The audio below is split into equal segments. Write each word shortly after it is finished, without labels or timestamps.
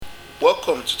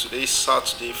Welcome to today's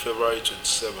Saturday, February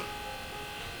 27,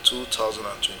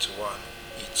 2021.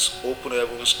 It's Open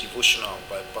Heavens Devotional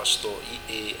by Pastor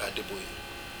E.A. Adeboye.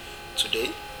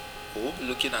 Today, we'll be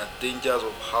looking at dangers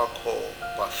of alcohol,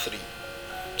 part 3.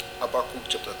 Habakkuk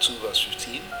chapter 2 verse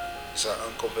 15 is our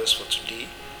anchor verse for today.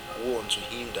 Woe unto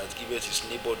him that giveth his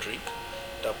neighbor drink,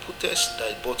 that puttest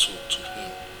thy bottle to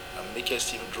him, and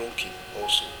makest him drunken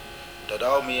also, that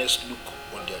thou mayest look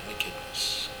on their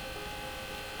nakedness.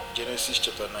 Genesis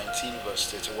chapter 19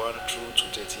 verse 31 through to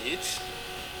 38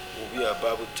 will be our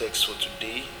Bible text for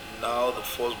today. Now the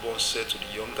firstborn said to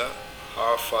the younger,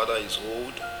 Our father is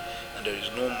old, and there is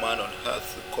no man on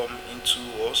earth to come into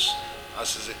us,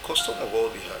 as is the custom of all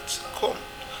the earth. Come,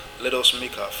 let us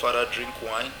make our father drink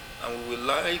wine, and we will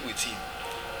lie with him,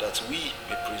 that we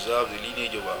may preserve the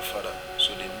lineage of our father.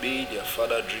 So they made their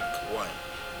father drink wine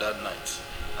that night,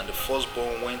 and the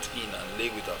firstborn went in and lay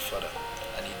with her father.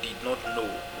 And he did not know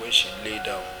when she lay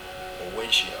down or when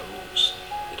she arose.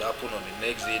 It happened on the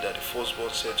next day that the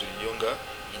firstborn said to the younger,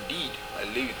 Indeed, I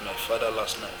lay with my father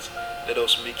last night. Let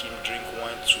us make him drink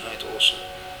wine tonight also.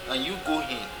 And you go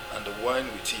in and the wine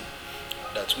with him,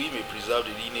 that we may preserve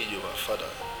the lineage of our father.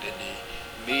 Then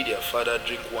they made their father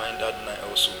drink wine that night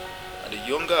also. And the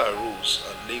younger arose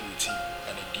and lay with him,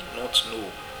 and he did not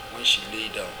know when she lay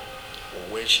down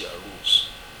or when she arose.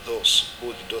 Thus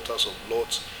both the daughters of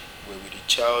Lot were with the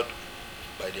child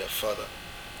by their father.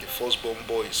 The firstborn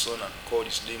bore his son and called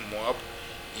his name Moab.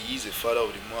 He is the father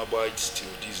of the Moabites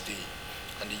till this day.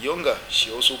 And the younger,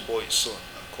 she also bore his son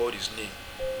and called his name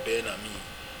Ben-Ami.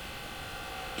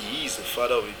 He is the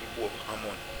father of the people of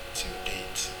Ammon till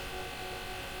date.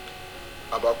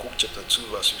 Habakkuk chapter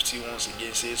 2 verse 15 once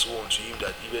again says, Woe unto him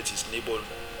that giveth his neighbor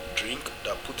drink,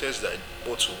 that puttest thy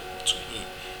bottle to him,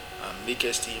 and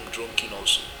makest him drunken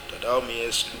also, that thou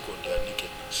mayest look on their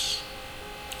nakedness.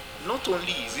 Not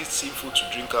only is it sinful to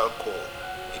drink alcohol,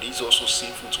 it is also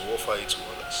sinful to offer it to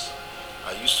others.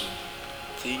 I used to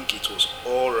think it was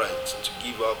alright to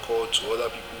give alcohol to other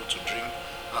people to drink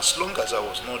as long as I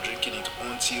was not drinking it,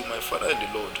 until my father in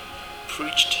the Lord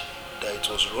preached that it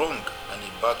was wrong, and he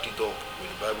backed it up with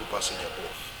the Bible passage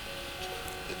above.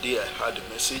 The day I heard the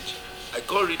message, I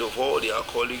got rid of all the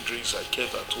alcoholic drinks I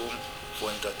kept at home for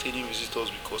entertaining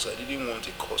visitors, because I didn't want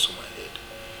a curse on my head.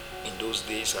 In those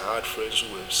days, I had friends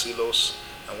who were sailors,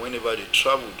 and whenever they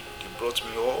traveled, they brought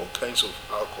me all kinds of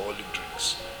alcoholic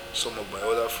drinks. Some of my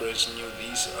other friends knew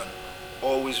this and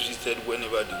always visited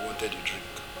whenever they wanted a drink.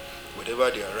 Whenever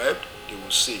they arrived, they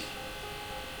would say,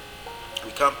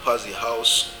 We can't pass the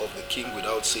house of the king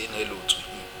without saying hello to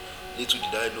him. Little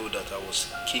did I know that I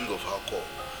was king of alcohol.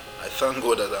 I thank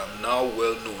God that I am now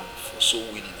well known for soul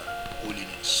winning and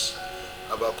holiness.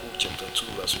 Habakkuk chapter 2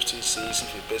 verse 15 says,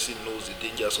 If a person knows the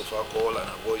dangers of alcohol and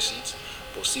avoids it,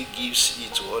 but still gives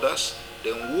it to others,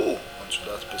 then woe unto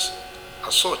that person.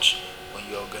 As such, when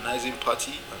you are organizing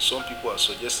party and some people are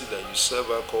suggesting that you serve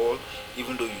alcohol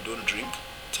even though you don't drink,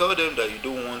 tell them that you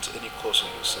don't want any curse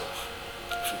on yourself.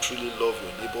 If you truly love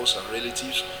your neighbors and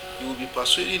relatives, you will be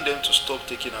persuading them to stop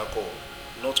taking alcohol,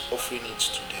 not offering it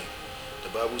to them. The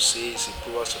Bible says in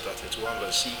Proverbs chapter 31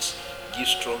 verse 6, Give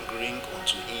strong drink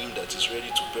unto him that is ready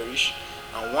to perish,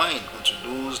 and wine unto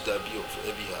those that be of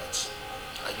heavy hearts.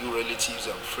 Are you relatives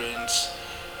and friends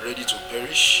ready to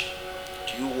perish?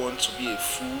 Do you want to be a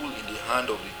fool in the hand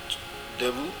of the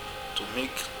devil to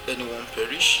make anyone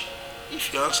perish?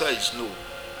 If your answer is no,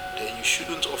 then you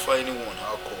shouldn't offer anyone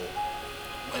alcohol.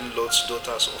 When Lot's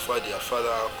daughters offered their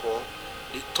father alcohol,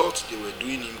 they thought they were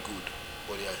doing him good,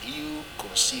 but their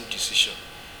ill-conceived decision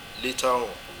later on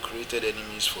created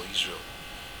enemies for Israel.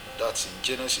 That's in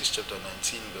Genesis chapter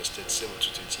 19 verse 37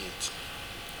 to 28.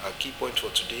 Our key point for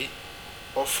today: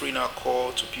 offering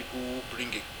alcohol to people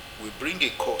will bring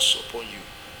a curse upon you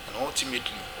and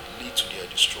ultimately lead to their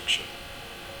destruction.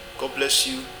 God bless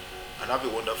you and have a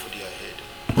wonderful day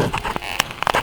ahead.